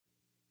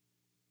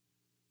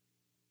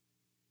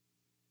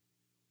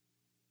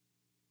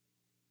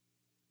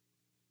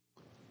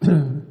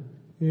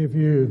If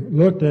you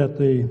looked at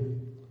the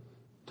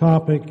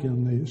topic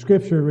and the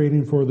scripture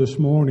reading for this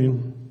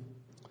morning,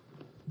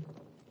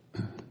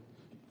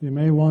 you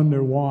may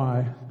wonder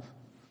why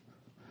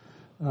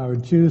I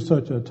would choose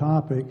such a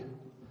topic,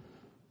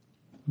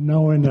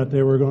 knowing that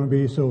there were going to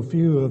be so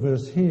few of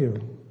us here.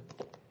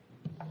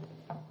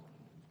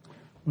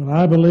 But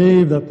I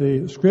believe that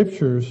the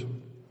scriptures,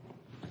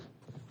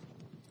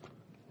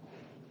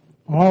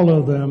 all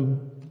of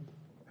them,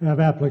 have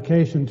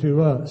application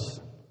to us.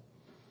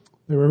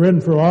 They were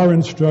written for our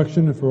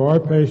instruction and for our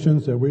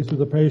patience, that we through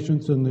the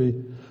patience and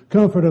the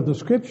comfort of the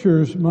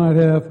scriptures might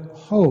have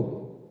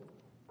hope.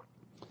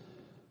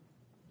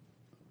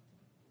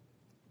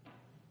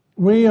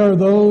 We are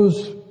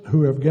those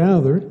who have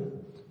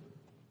gathered,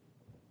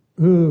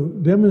 who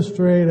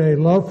demonstrate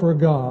a love for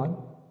God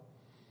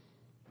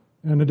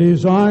and a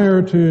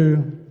desire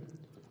to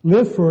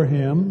live for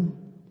Him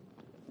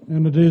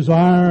and a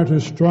desire to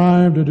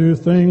strive to do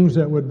things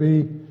that would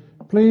be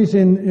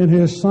pleasing in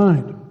His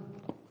sight.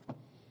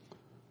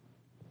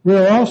 We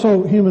are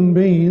also human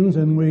beings,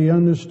 and we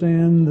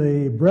understand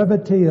the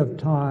brevity of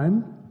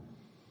time.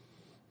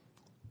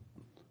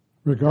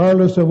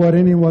 Regardless of what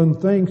anyone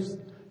thinks,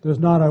 there's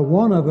not a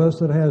one of us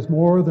that has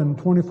more than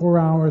 24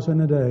 hours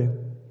in a day.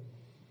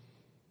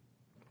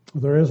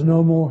 There is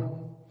no more.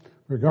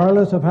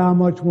 Regardless of how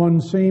much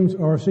one seems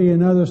or see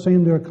another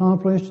seem to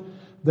accomplish,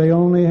 they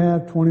only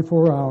have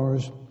 24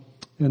 hours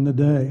in the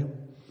day.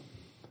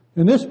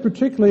 And this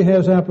particularly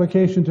has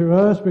application to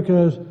us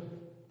because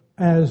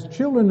as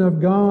children of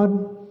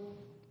God,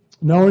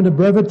 knowing the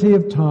brevity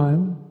of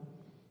time,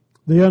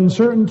 the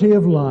uncertainty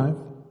of life,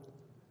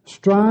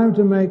 strive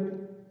to make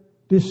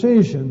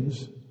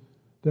decisions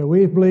that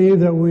we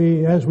believe that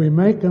we, as we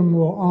make them,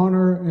 will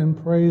honor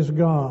and praise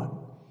God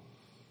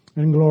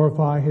and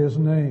glorify His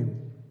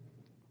name.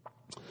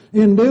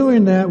 In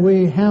doing that,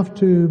 we have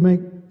to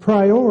make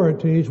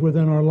priorities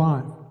within our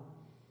life.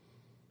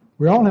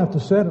 We all have to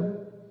set them.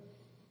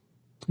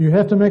 You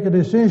have to make a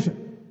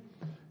decision.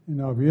 You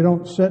know, if you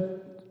don't set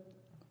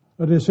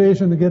a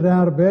decision to get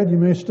out of bed, you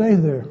may stay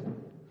there.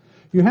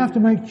 You have to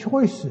make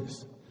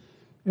choices.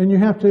 And you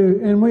have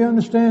to, and we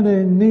understand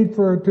the need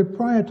to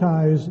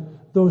prioritize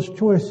those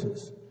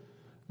choices.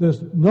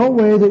 There's no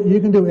way that you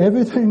can do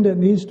everything that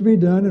needs to be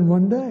done in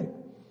one day.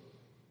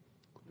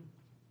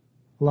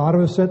 A lot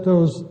of us set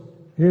those,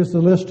 here's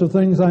the list of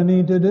things I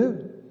need to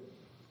do.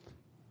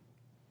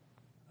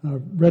 I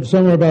read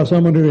somewhere about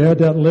someone who had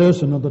that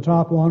list, and the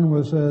top one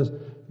was says,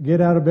 get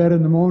out of bed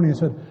in the morning and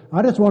said,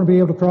 I just want to be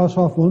able to cross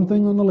off one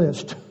thing on the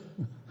list.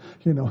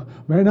 You know,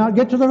 may not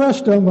get to the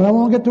rest of them, but I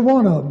want to get to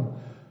one of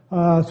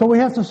them. So we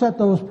have to set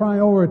those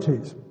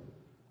priorities.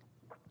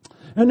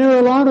 And there are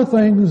a lot of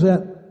things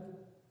that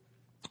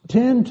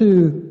tend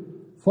to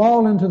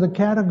fall into the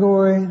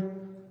category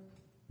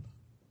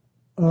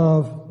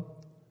of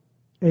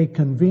a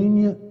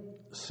convenient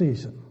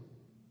season.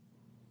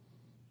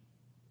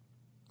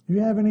 Do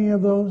you have any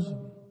of those?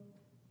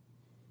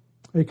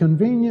 A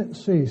convenient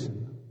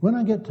season. When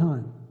I get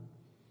time.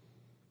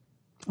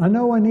 I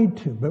know I need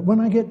to, but when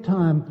I get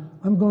time,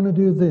 I'm going to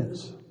do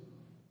this.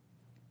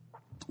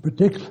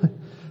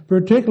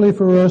 Particularly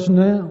for us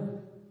now.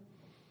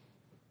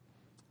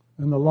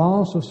 And the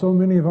loss of so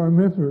many of our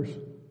members.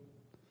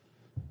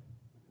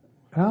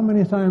 How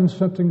many times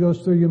something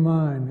goes through your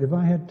mind? If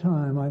I had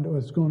time, I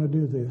was going to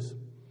do this.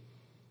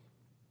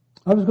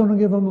 I was going to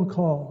give them a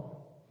call.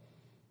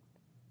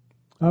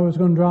 I was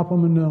going to drop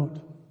them a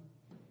note.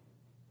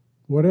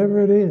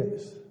 Whatever it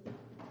is.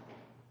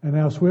 And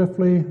how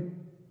swiftly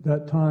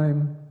that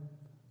time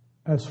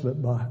has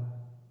slipped by.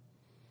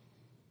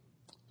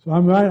 So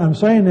I'm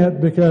saying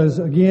that because,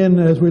 again,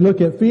 as we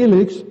look at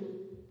Felix,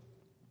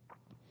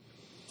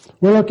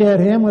 we look at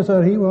him and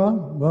say, he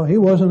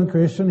wasn't a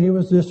Christian, he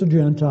was just a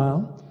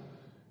Gentile.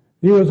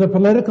 He was a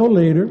political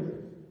leader.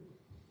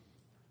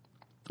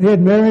 He had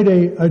married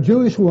a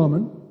Jewish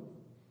woman.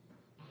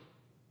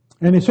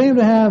 And he seemed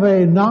to have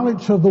a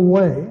knowledge of the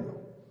way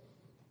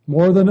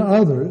more than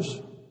others.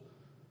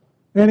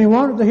 And he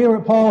wanted to hear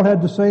what Paul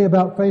had to say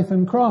about faith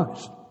in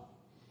Christ.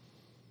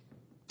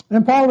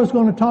 And Paul is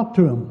going to talk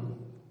to him.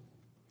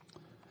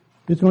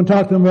 He's going to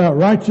talk to him about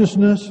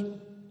righteousness,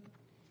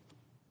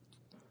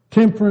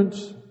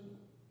 temperance,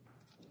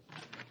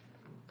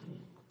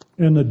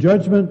 and the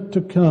judgment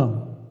to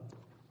come,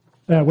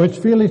 at which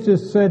Felix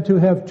is said to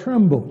have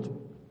trembled.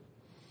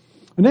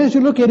 And as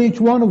you look at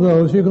each one of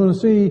those, you're going to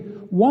see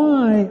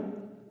why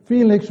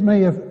Felix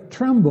may have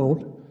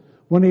trembled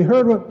when he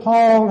heard what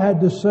Paul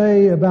had to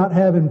say about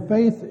having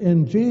faith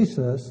in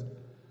Jesus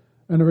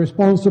and a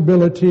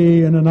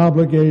responsibility and an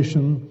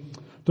obligation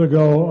to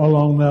go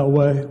along that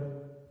way.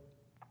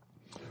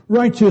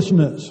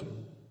 Righteousness.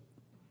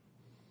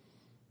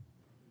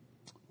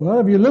 Well,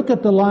 if you look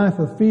at the life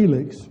of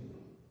Felix,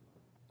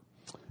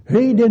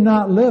 he did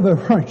not live a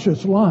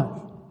righteous life.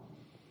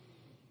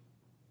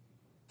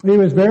 He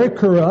was very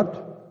corrupt,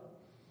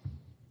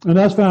 and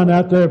that's found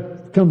out there,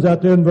 comes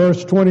out there in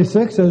verse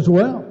 26 as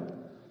well.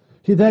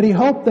 That he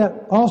hoped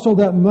that also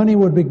that money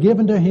would be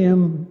given to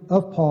him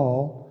of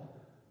Paul,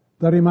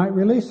 that he might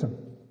release him.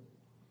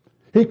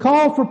 He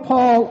called for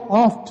Paul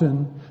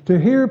often to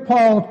hear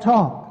Paul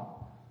talk.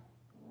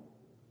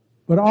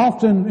 But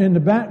often in the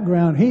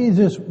background, he's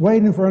just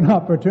waiting for an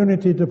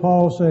opportunity to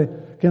Paul say,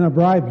 can I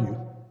bribe you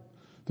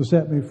to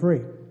set me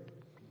free?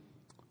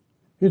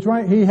 It's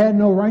right, he had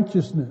no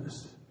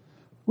righteousness.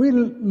 We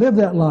live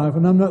that life,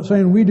 and I'm not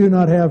saying we do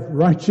not have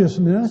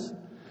righteousness,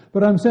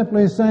 but I'm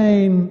simply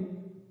saying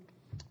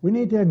we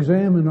need to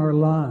examine our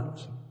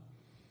lives.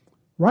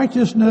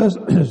 Righteousness,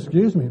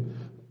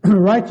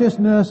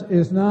 righteousness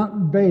is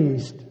not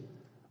based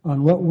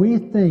on what we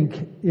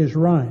think is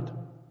right.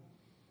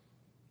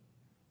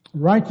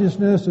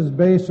 Righteousness is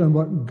based on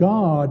what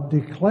God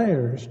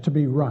declares to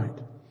be right.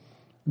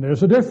 And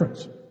there's a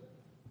difference.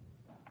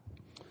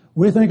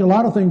 We think a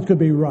lot of things could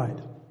be right,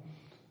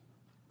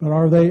 but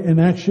are they in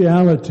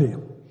actuality?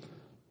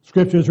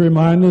 Scriptures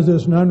remind us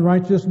there's none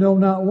righteous, no,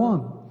 not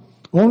one.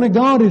 Only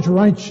God is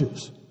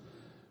righteous.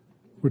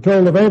 We're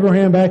told of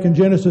Abraham back in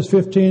Genesis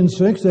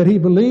 15:6 that he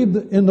believed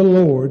in the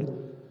Lord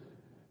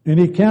and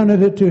he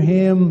counted it to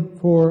him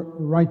for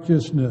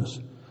righteousness.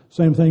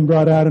 Same thing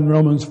brought out in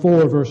Romans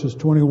 4 verses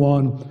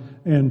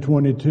 21 and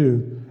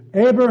 22.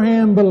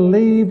 Abraham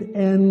believed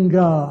in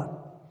God.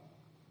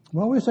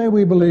 Well, we say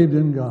we believed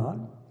in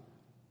God.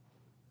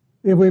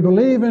 If we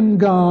believe in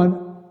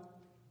God,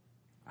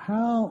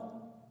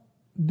 how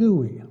do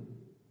we?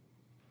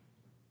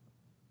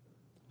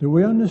 Do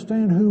we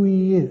understand who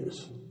He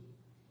is?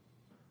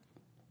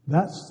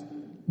 That's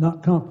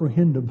not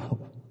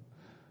comprehensible.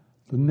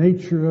 The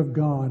nature of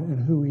God and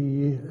who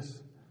He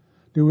is.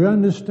 Do we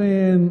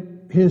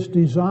understand His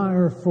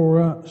desire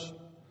for us?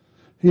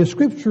 His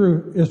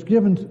Scripture is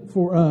given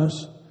for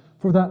us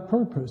for that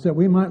purpose, that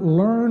we might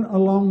learn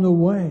along the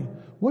way.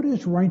 What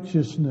is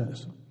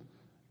righteousness?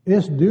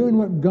 It's doing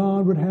what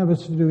God would have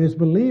us to do. It's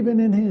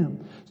believing in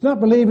Him. It's not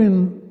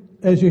believing,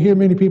 as you hear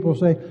many people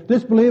say,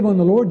 just believe on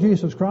the Lord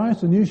Jesus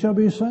Christ and you shall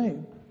be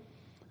saved.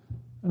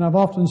 And I've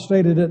often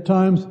stated at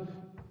times,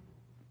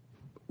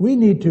 we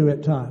need to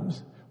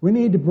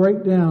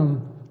break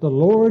down the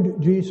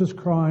Lord Jesus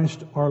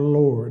Christ, our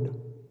Lord,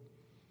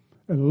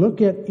 and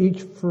look at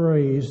each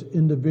phrase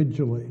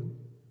individually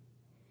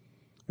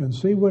and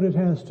see what it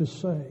has to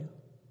say.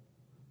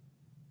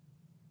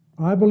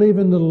 I believe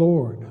in the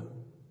Lord.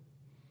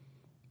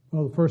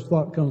 Well, the first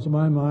thought comes to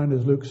my mind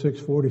is Luke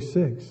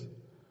 6:46.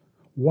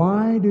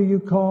 Why do you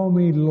call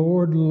me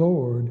Lord,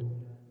 Lord,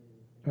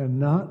 and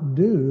not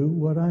do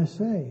what I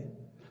say?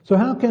 So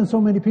how can so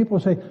many people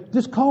say,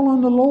 just call on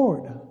the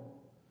Lord?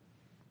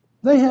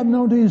 They have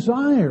no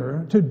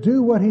desire to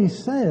do what He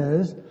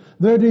says.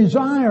 Their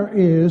desire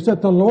is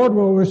that the Lord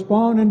will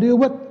respond and do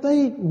what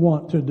they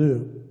want to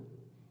do.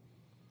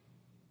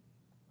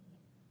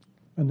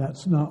 And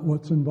that's not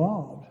what's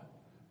involved.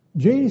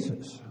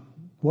 Jesus,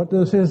 what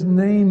does His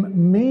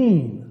name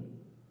mean?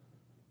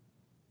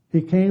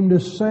 He came to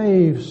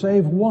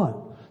save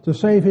what? To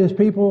save His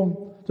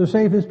people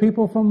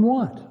from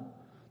what?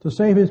 To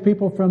save His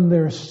people from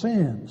their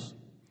sins.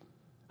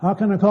 How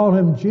can I call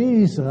Him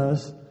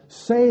Jesus,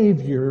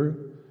 Savior,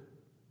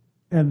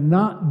 and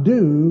not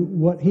do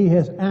what He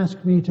has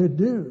asked me to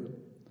do?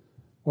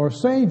 Or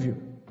Savior,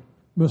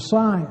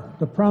 Messiah,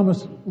 the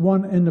promised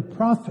one in the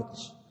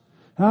prophets.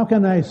 How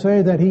can I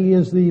say that He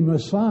is the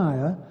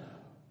Messiah,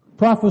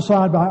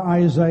 prophesied by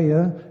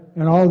Isaiah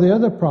and all the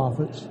other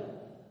prophets,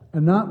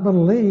 and not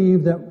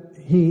believe that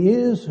He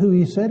is who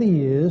He said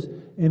He is,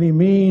 and He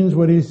means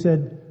what He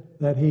said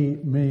that He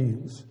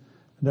means?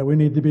 That we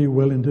need to be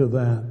willing to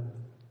that.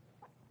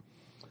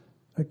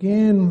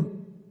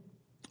 Again,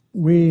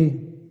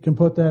 we can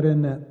put that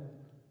in that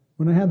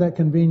when I have that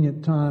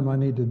convenient time, I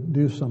need to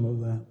do some of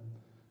that.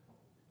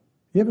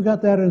 You ever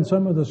got that in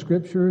some of the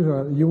scriptures,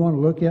 or you want to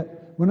look at?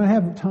 When I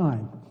have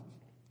time.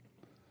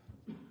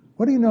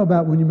 What do you know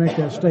about when you make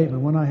that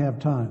statement, when I have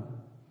time?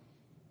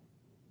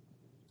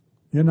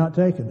 You're not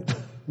taking it.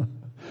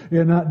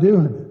 You're not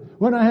doing it.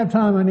 When I have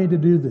time, I need to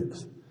do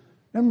this.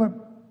 And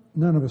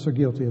none of us are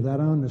guilty of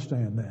that. I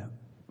understand that.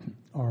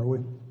 Are we?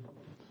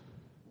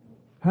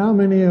 How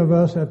many of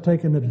us have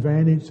taken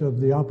advantage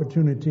of the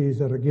opportunities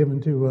that are given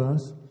to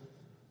us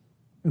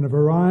in a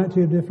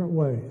variety of different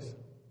ways?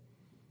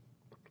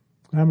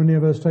 How many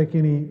of us take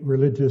any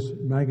religious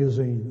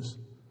magazines,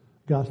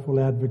 Gospel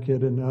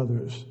Advocate and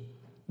others,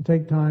 and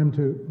take time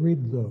to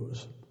read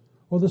those?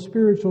 Or the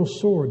spiritual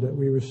sword that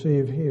we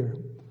receive here.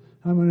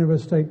 How many of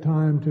us take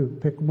time to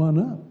pick one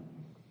up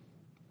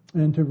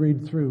and to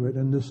read through it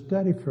and to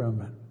study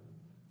from it?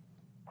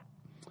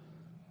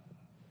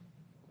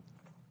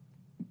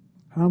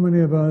 How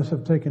many of us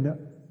have taken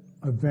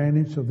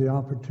advantage of the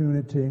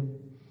opportunity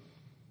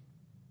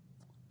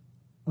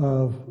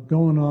of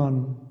going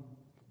on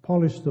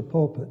Polish the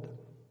Pulpit,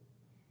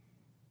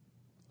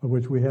 of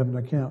which we have an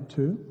account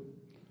too?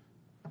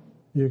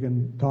 You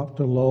can talk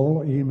to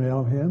Lowell,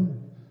 email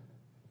him.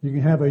 You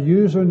can have a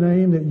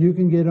username that you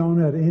can get on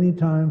at any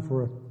time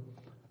for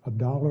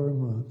 $1 a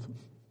month,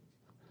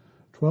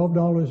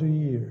 $12 a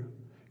year.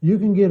 You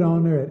can get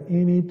on there at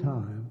any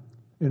time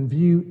and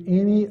view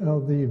any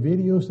of the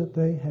videos that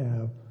they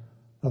have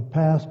of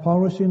past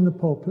polishing the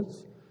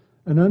pulpits,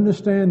 and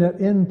understand that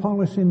in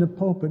polishing the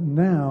pulpit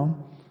now,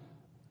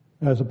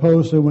 as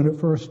opposed to when it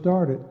first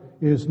started,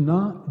 is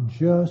not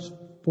just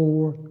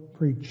for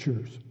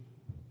preachers.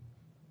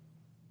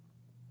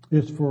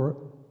 It's for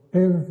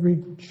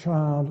every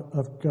child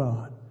of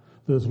God.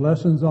 There's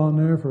lessons on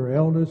there for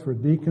elders, for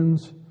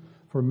deacons,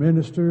 for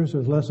ministers.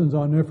 There's lessons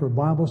on there for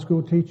Bible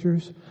school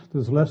teachers.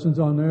 There's lessons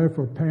on there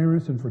for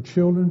parents and for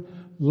children.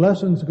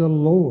 Lessons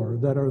galore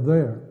that are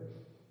there.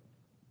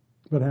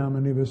 But how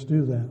many of us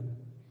do that?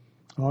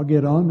 I'll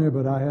get on there,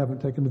 but I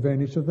haven't taken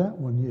advantage of that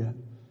one yet.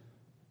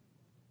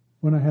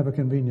 When I have a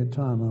convenient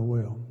time, I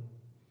will.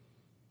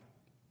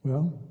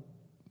 Well,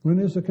 when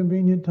is a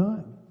convenient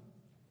time?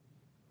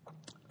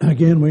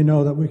 Again, we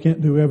know that we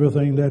can't do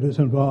everything that is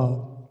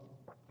involved.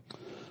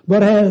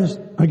 But as,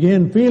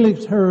 again,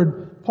 Felix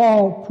heard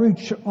Paul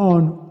preach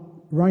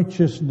on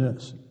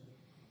righteousness,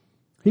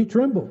 he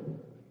trembled.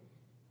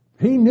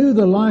 He knew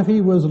the life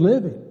he was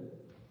living.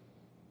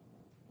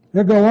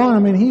 To go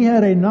on, he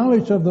had a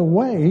knowledge of the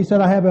way. He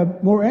said, I have a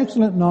more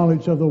excellent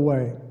knowledge of the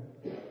way.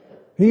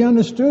 He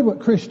understood what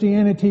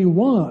Christianity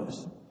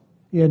was.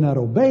 He had not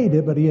obeyed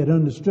it, but he had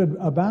understood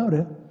about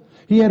it.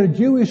 He had a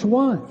Jewish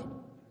wife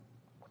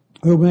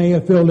who may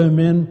have filled him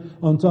in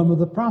on some of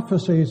the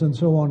prophecies and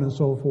so on and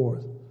so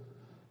forth.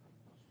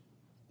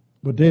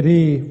 But did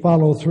he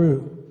follow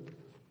through?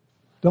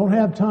 Don't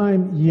have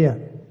time yet.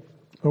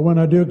 But when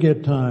I do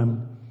get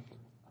time,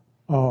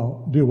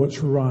 I'll do what's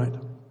right.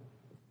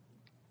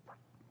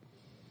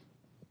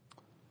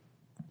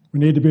 We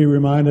need to be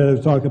reminded as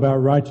we talk about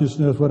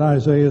righteousness, what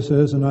Isaiah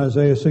says in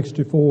Isaiah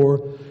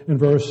 64 and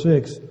verse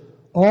 6.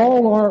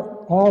 All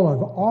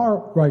of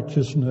our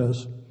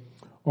righteousness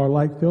are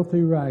like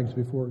filthy rags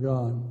before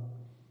God.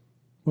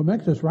 What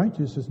makes us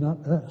righteous is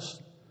not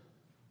us.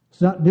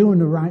 It's not doing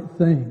the right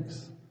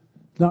things.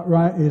 It's not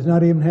right. It's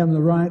not even having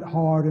the right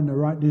heart and the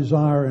right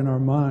desire in our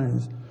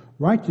minds.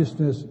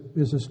 Righteousness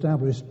is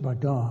established by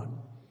God.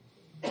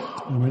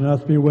 And we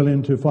must be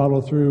willing to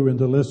follow through and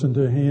to listen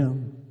to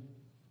Him.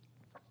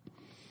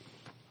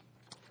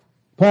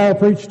 Paul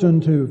preached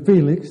unto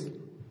Felix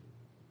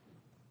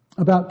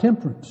about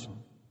temperance.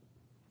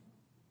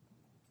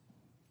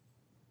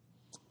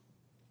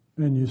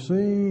 And you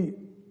see,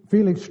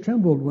 Felix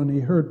trembled when he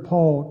heard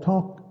Paul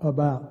talk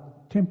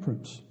about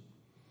temperance.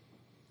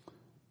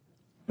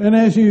 And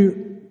as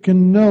you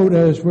can note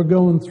as we're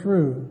going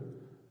through,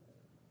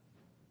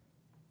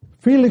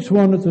 Felix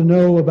wanted to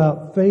know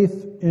about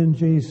faith in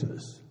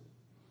Jesus.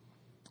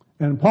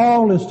 And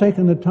Paul has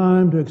taken the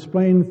time to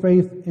explain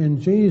faith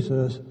in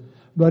Jesus,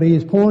 but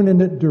he's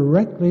pointing it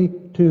directly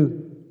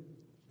to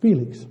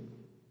Felix.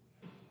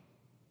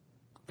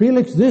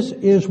 Felix, this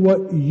is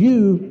what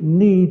you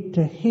need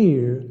to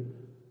hear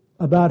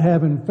about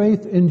having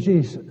faith in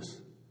Jesus.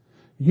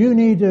 You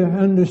need to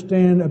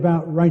understand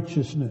about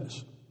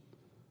righteousness.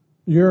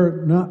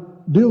 You're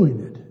not doing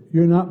it.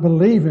 You're not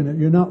believing it.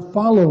 You're not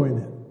following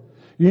it.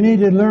 You need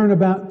to learn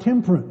about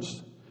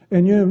temperance.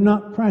 And you're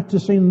not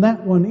practicing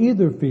that one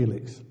either,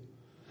 Felix.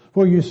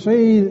 For you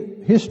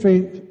see,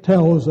 history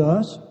tells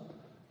us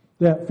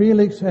that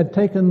Felix had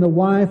taken the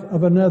wife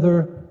of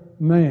another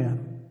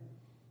man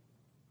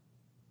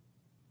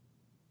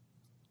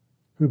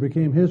who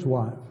became his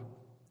wife,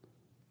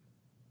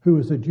 who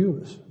is a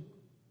Jewess,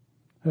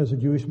 has a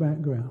Jewish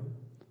background.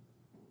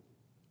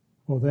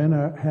 Well, then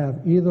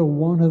have either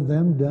one of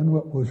them done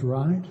what was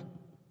right?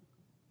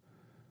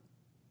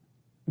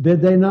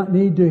 Did they not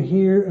need to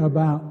hear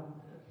about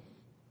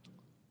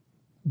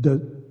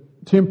the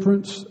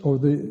temperance or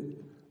the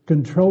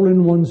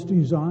controlling one's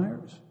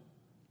desires?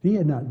 He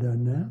had not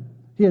done that.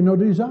 He had no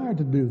desire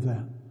to do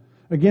that.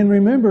 Again,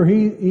 remember,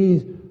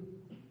 he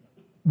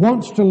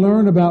wants to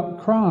learn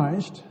about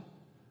Christ,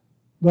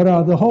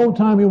 but the whole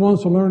time he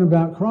wants to learn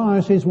about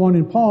Christ, he's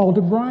wanting Paul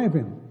to bribe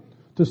him,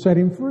 to set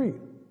him free.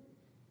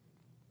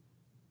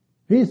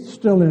 He's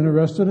still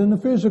interested in the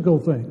physical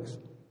things.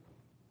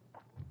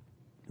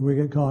 We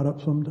get caught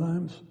up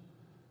sometimes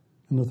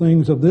in the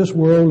things of this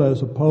world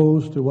as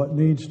opposed to what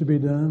needs to be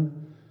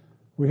done.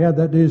 We have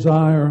that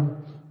desire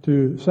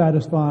to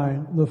satisfy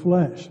the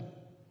flesh.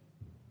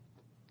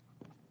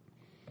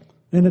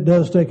 And it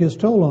does take its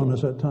toll on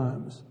us at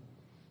times.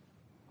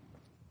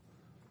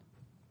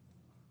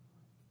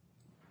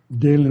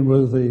 Dealing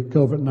with the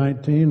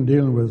COVID-19,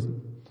 dealing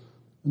with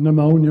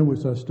pneumonia,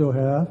 which I still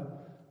have.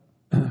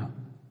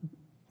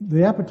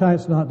 The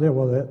appetite's not there.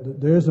 Well,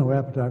 there is no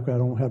appetite because I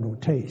don't have no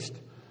taste.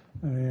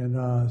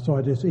 And so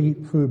I just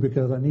eat food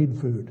because I need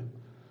food.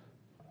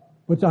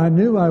 But I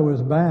knew I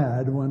was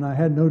bad when I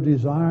had no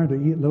desire to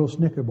eat little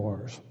Snicker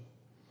bars.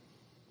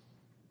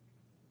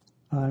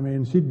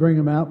 She'd bring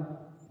them out.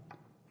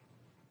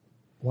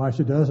 Why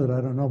she does it,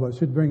 I don't know, but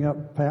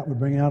Pat would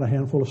bring out a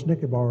handful of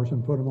Snicker bars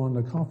and put them on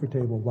the coffee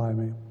table by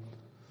me.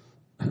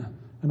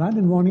 And I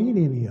didn't want to eat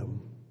any of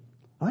them.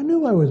 I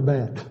knew I was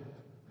bad.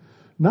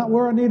 Not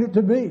where I needed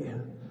to be.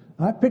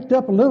 I picked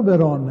up a little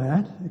bit on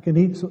that. I can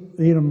eat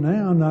them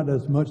now, not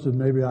as much as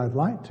maybe I'd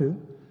like to.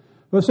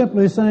 But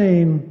simply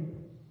saying,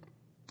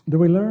 do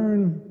we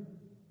learn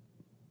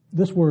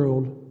this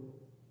world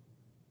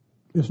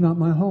is not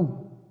my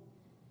home.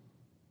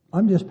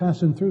 I'm just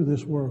passing through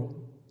this world.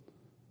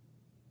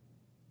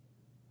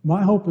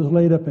 My hope is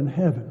laid up in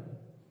heaven.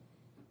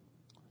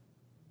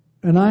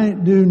 And I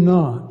do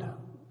not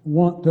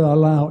want to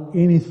allow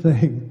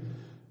anything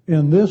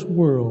in this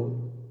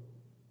world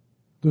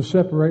to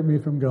separate me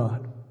from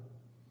God.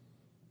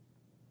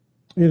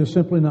 It is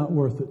simply not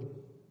worth it.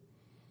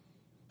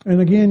 And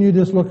again, you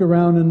just look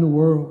around in the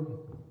world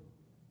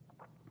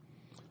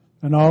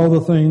and all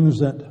the things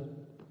that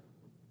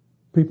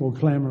people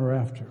clamor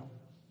after.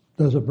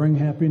 Does it bring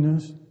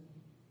happiness?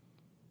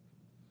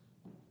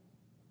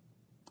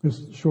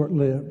 It's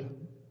short-lived.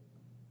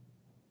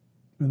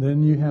 And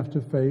then you have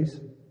to face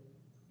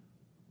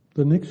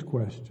the next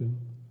question,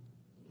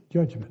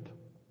 judgment.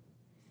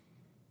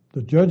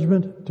 The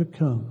judgment to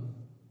come.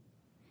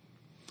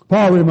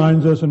 Paul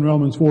reminds us in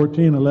Romans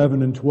 14,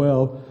 11, and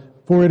 12,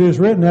 for it is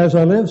written, as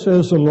I live,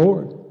 says the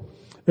Lord,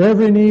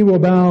 every knee will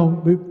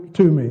bow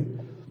to me,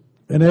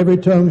 and every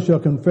tongue shall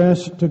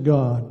confess to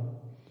God.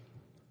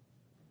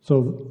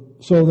 So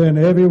then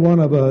every one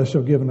of us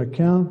shall give an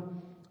account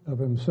of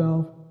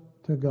himself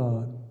to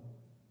God.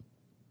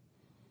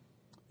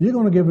 You're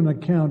going to give an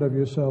account of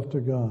yourself to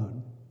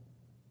God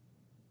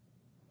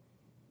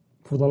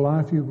for the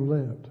life you've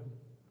lived.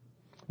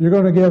 You're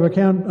going to give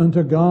account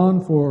unto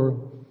God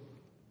for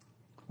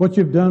what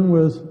you've done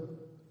with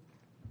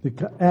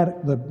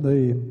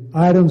the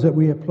items that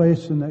we have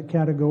placed in that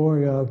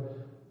category of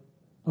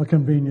a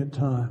convenient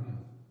time.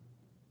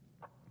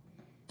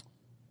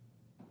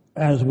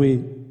 As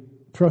we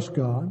trust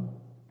God,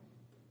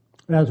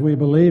 as we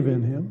believe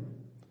in Him,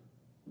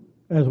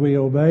 as we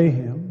obey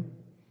Him,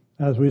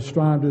 as we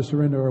strive to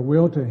surrender our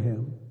will to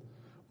Him,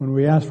 when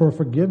we ask for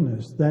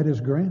forgiveness, that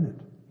is granted.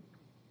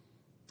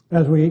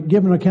 As we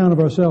give an account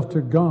of ourselves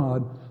to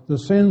God, the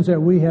sins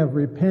that we have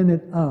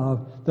repented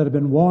of, that have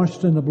been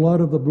washed in the blood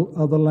of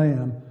the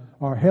Lamb,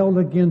 are held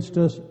against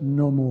us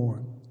no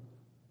more.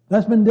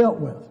 That's been dealt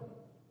with.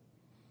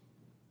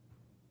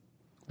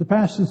 The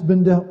past has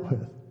been dealt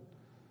with.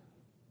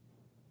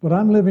 But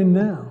I'm living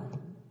now.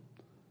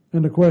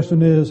 And the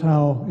question is,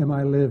 how am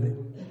I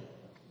living?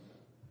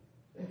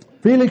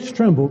 Felix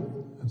trembled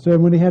and said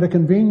when he had a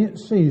convenient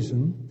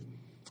season,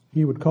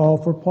 he would call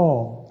for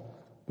Paul.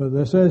 But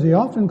it says he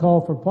often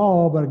called for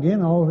Paul, but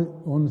again,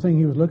 only thing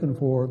he was looking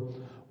for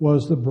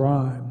was the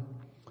bribe.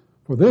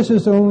 For this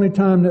is the only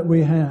time that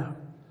we have.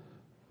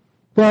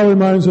 Paul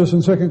reminds us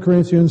in 2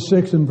 Corinthians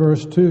 6 and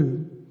verse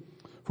 2,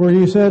 for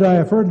he said, I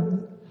have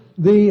heard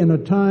thee in a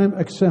time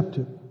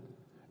accepted,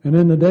 and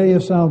in the day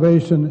of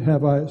salvation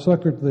have I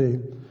succored thee.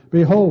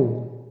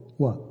 Behold,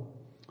 what?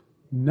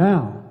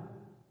 Now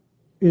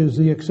is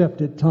the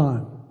accepted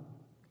time.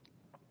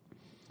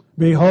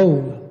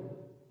 Behold,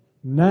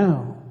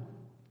 now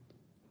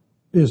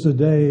is the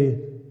day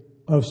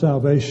of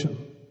salvation.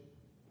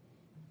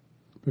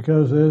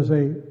 Because there's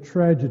a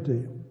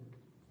tragedy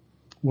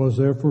was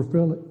there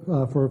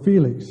for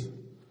Felix.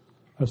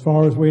 As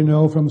far as we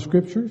know from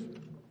Scriptures,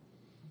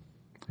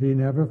 he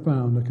never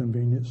found a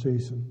convenient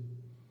season.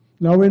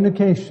 No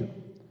indication.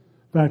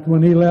 In fact,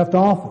 when he left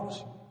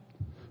office,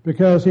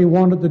 because he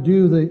wanted to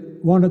do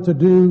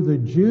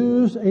the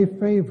Jews a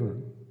favor.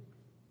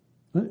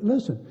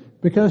 Listen,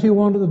 because he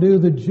wanted to do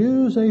the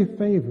Jews a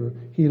favor,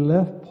 he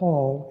left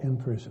Paul in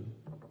prison.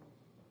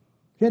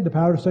 He had the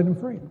power to set him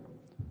free,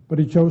 but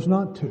he chose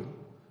not to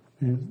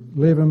and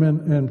leave him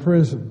in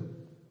prison.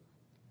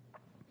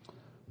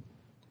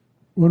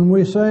 When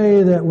we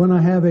say that when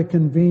I have a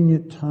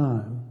convenient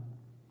time,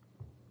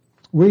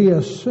 we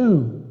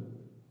assume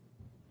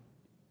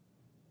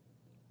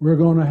we're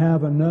going to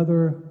have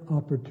another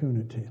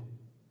opportunity.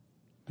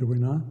 Do we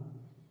not?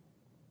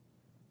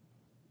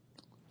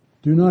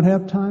 Do not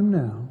have time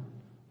now,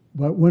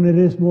 but when it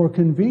is more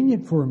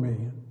convenient for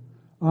me,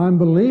 I'm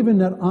believing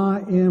that I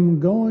am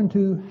going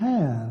to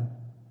have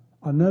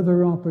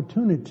another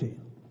opportunity.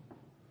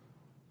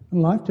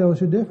 And life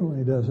tells you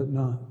differently, does it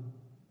not?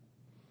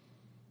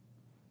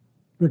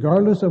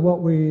 Regardless of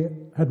what we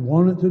had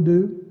wanted to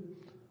do,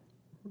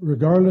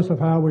 regardless of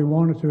how we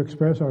wanted to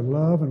express our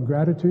love and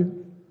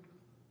gratitude,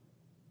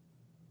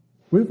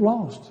 we've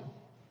lost.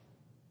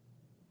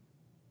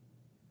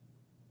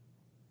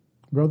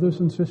 Brothers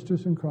and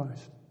sisters in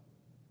Christ,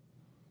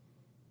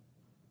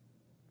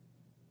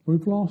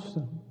 we've lost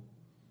them.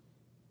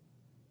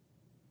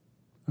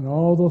 And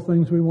all the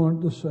things we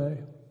wanted to say,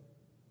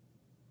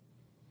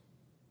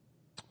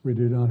 we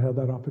do not have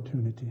that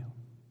opportunity.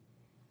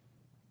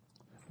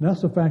 And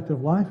that's the fact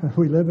of life, and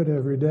we live it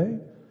every day.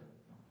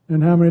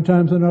 And how many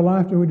times in our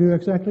life do we do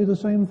exactly the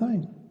same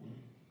thing?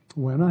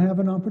 When I have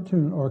an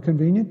opportunity or a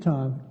convenient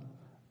time,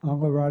 I'll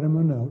go write them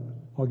a note.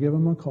 I'll give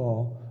them a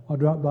call. I'll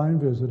drop by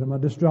and visit them. I'll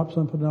just drop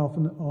something off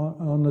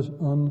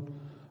on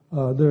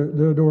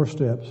their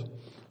doorsteps.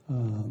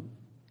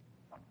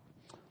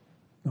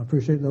 I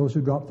appreciate those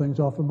who drop things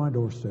off on my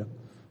doorstep.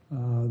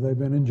 They've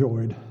been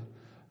enjoyed.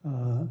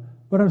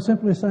 But I'm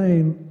simply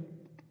saying,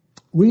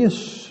 we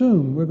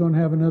assume we're going to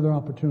have another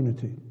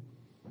opportunity.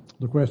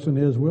 The question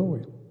is, will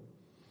we?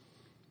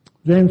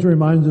 James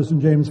reminds us in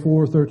James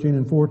 4:13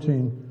 and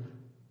 14,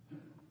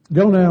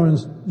 "Go now, and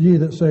ye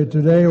that say,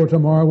 Today or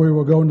tomorrow we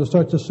will go into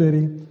such a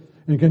city,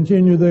 and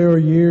continue there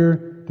a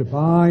year to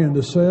buy and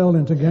to sell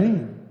and to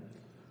gain.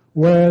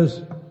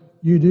 Whereas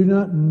you do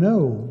not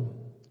know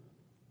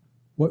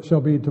what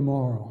shall be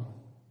tomorrow.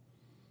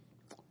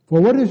 For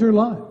what is your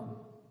life?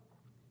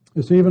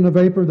 It's even a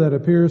vapor that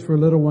appears for a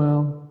little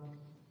while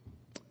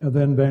and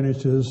then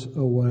vanishes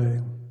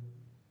away."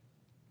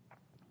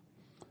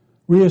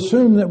 We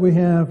assume that we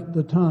have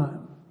the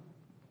time.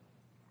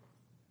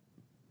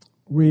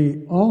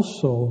 We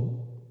also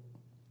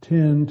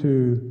tend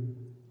to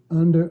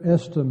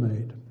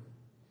underestimate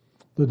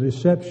the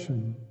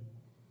deception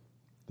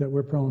that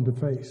we're prone to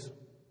face.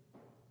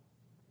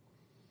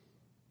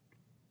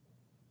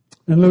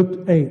 In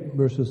Luke 8,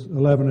 verses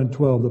 11 and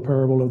 12, the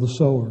parable of the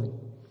sower,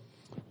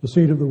 the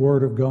seed of the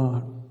Word of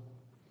God.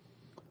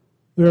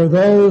 There are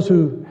those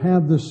who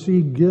have the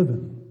seed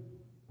given,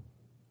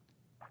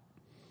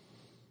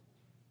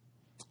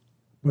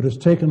 but it's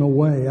taken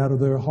away out of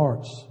their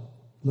hearts,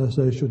 lest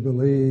they should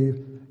believe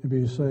and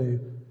be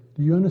saved.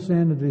 Do you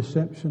understand the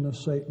deception of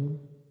Satan?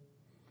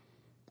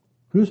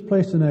 Who's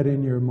placing that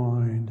in your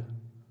mind?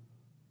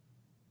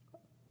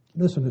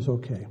 Listen, it's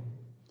okay.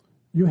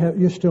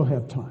 You still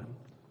have time.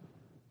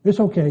 It's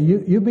okay.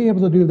 You'll be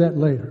able to do that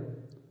later.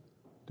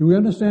 Do we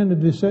understand the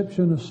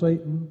deception of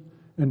Satan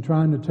and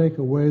trying to take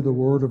away the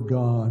Word of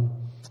God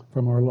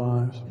from our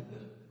lives?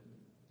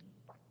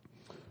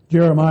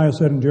 Jeremiah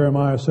said in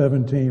Jeremiah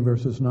 17,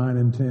 verses 9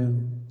 and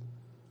 10,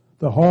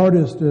 "The heart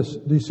is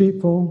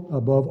deceitful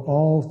above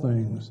all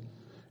things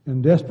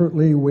and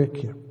desperately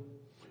wicked.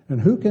 And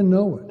who can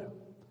know it?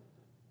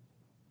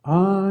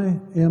 I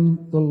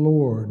am the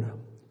Lord.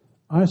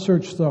 I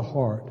search the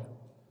heart.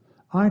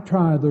 I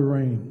try the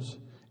reins,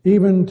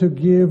 even to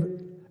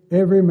give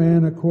every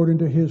man according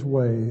to his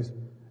ways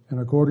and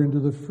according to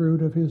the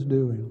fruit of his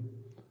doing.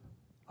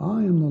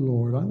 I am the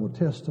Lord. I will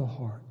test the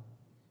heart."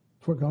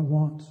 That's what God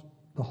wants,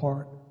 the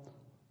heart,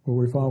 where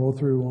we follow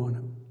through on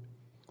it.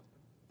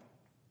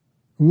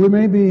 We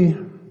may be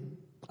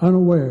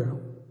unaware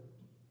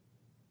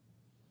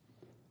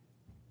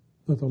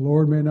that the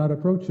Lord may not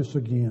approach us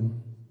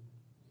again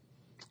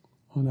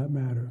on that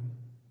matter.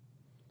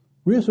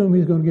 We assume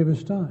He's going to give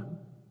us time.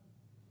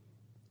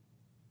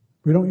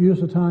 If we don't use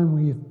the time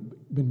we've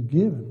been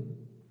given,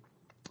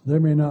 there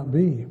may not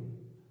be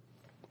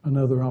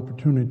another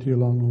opportunity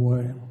along the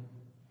way.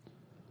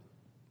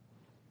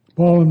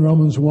 Paul in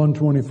Romans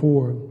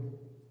 1:24,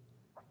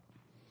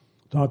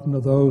 talking to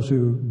those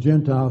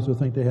Gentiles who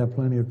think they have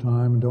plenty of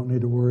time and don't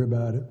need to worry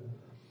about it.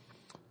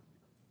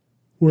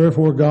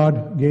 "Wherefore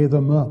God gave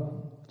them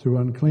up to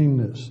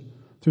uncleanness,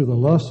 through the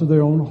lust of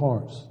their own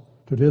hearts,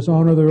 to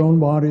dishonor their own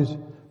bodies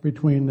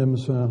between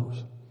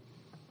themselves."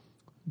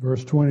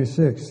 Verse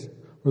 26,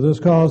 "For this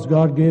cause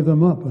God gave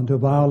them up unto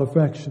vile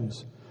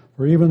affections,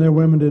 for even their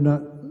women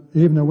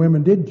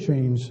did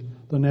change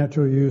the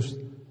natural use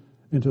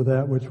into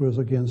that which was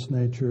against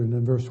nature." And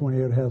then verse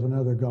 28 has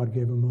another, God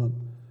gave them up.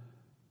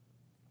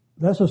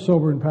 That's a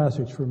sobering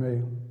passage for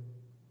me.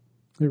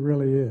 It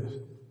really is.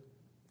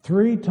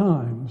 3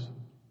 times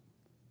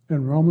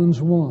in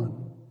Romans 1,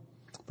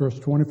 verse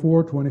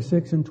 24,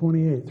 26, and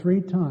 28,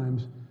 3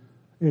 times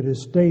it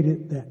is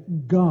stated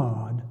that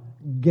God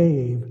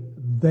gave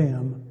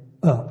them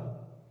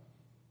up.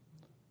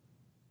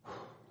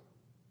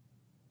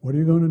 What are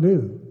you going to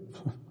do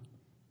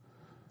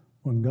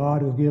when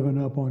God has given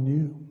up on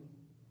you?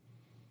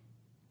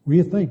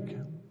 We think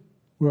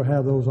we'll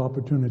have those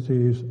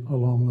opportunities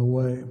along the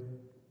way.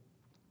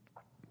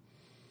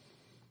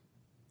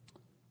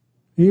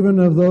 Even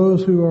of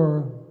those who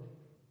are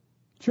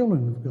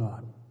children of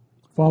God,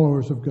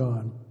 followers of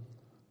God,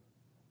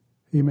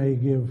 He may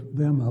give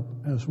them up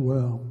as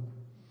well.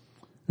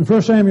 In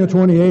 1 Samuel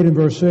 28 and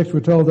verse 6, we're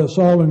told that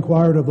Saul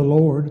inquired of the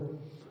Lord.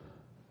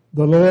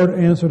 The Lord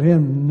answered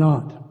him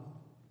not.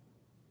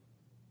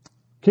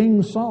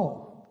 King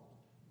Saul,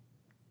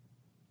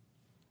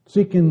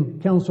 seeking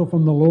counsel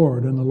from the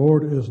Lord, and the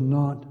Lord is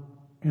not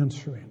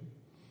answering.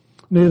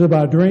 Neither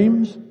by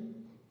dreams,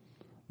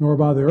 nor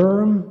by the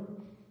Urim,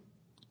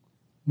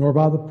 nor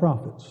by the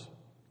prophets.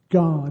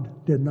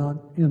 God did not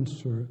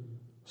answer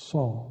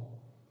Saul.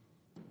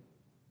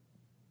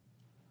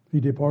 He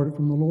departed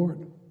from the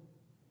Lord.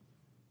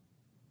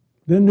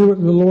 Didn't do what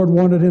the Lord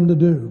wanted him to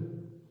do.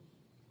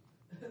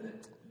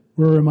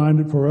 We're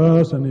reminded for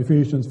us in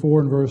Ephesians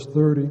 4 and verse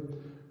 30,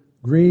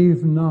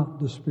 grieve not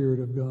the Spirit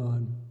of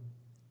God.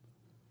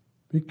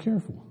 Be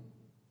careful.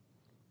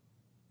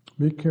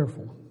 Be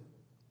careful.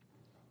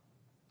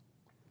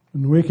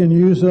 And we can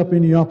use up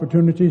any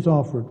opportunities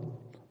offered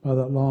by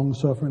that long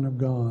suffering of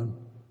God.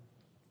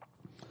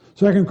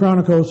 2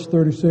 Chronicles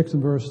 36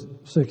 and verse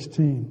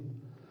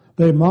 16.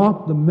 They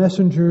mocked the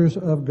messengers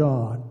of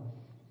God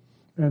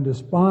and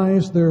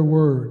despised their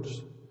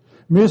words,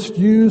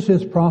 misused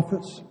His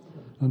prophets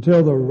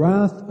until the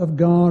wrath of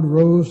God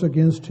rose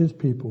against His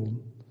people,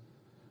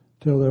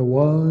 till there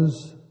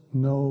was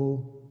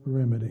no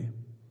remedy.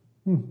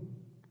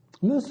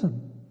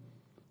 Listen,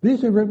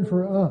 these are written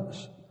for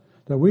us.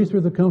 that we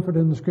through the comfort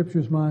in the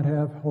Scriptures might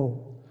have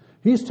hope.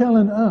 He's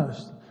telling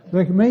us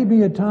there may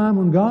be a time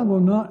when God will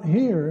not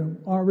hear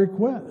our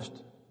request.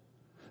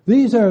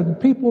 These are the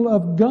people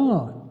of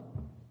God.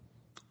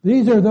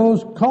 These are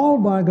those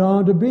called by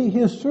God to be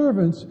His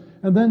servants,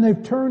 and then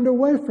they've turned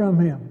away from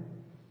Him.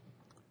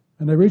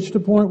 And they reached a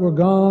point where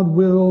God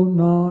will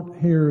not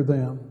hear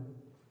them.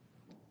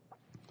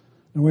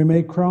 And we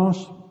may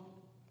cross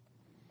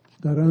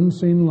that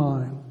unseen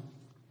line.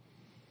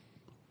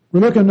 We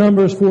look at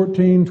Numbers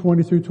 14,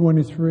 20 through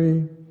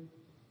 23.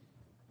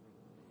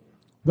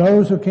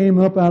 Those who came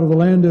up out of the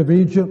land of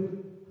Egypt,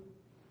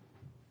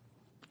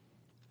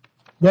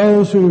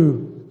 those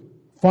who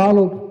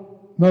followed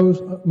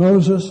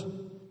Moses,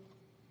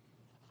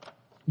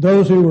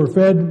 those who were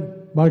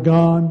fed by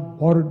God,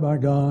 watered by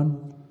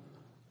God,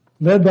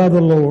 led by the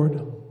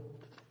Lord,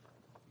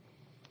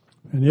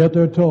 and yet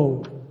they're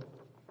told,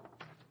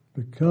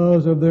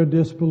 because of their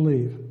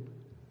disbelief,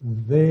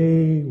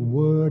 they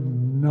would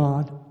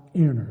not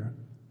enter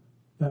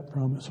that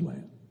promised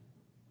land.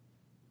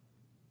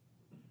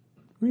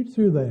 Read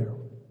through there.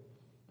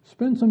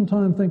 Spend some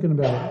time thinking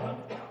about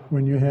it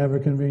when you have a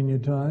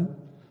convenient time.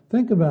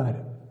 Think about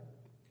it.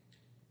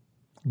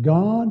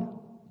 God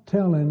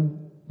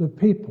telling the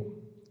people,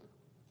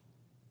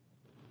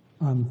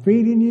 I'm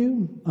feeding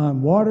you,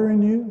 I'm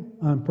watering you,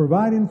 I'm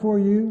providing for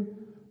you,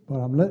 but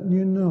I'm letting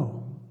you know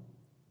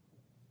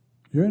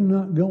you're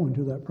not going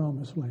to that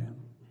promised land.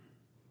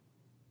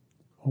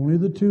 Only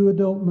the two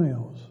adult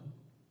males,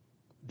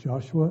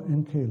 Joshua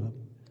and Caleb,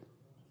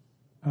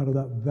 out of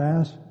that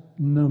vast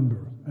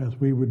number, as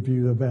we would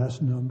view a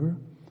vast number,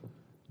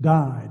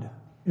 died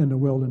in the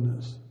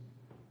wilderness.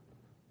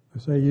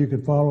 They say you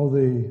could follow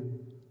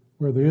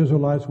where the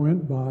Israelites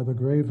went by the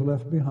graves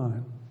left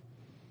behind.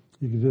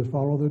 You could just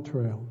follow the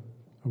trail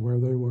of where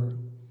they were.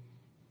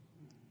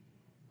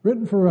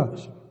 Written for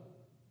us.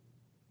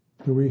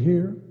 Do we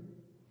hear?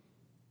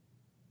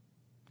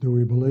 Do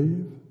we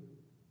believe?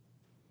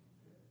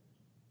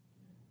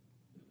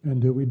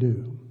 And do we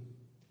do?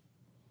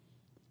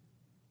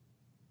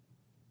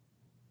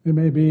 It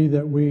may be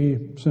that we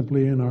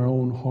simply in our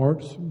own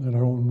hearts, in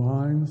our own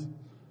minds,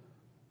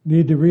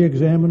 need to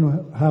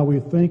re-examine how we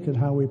think and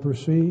how we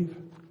perceive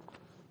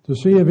to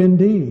see if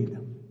indeed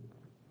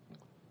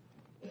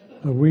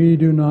we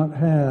do not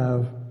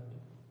have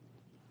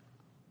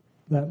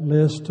that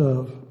list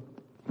of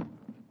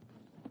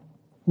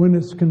when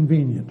it's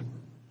convenient,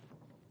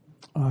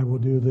 I will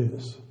do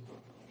this.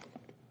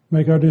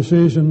 Make our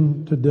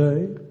decision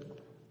today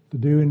to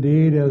do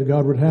indeed as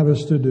God would have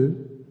us to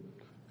do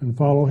and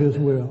follow His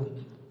will.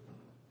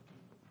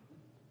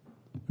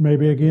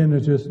 Maybe again,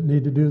 it's just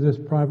need to do this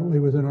privately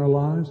within our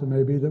lives, and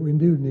maybe that we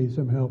do need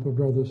some help of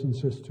brothers and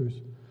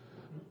sisters.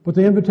 But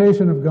the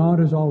invitation of God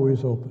is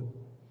always open.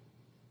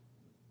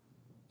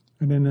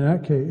 And in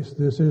that case,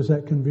 this is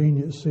that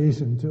convenient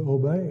season to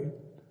obey,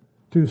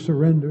 to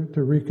surrender, to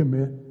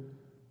recommit,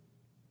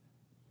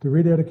 to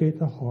rededicate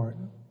the heart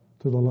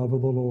to the love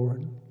of the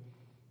Lord.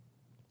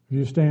 If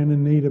you stand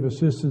in need of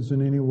assistance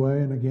in any way,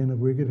 and again, if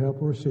we could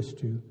help or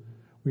assist you,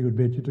 we would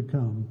bid you to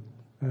come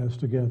as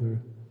together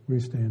we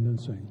stand and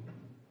sing.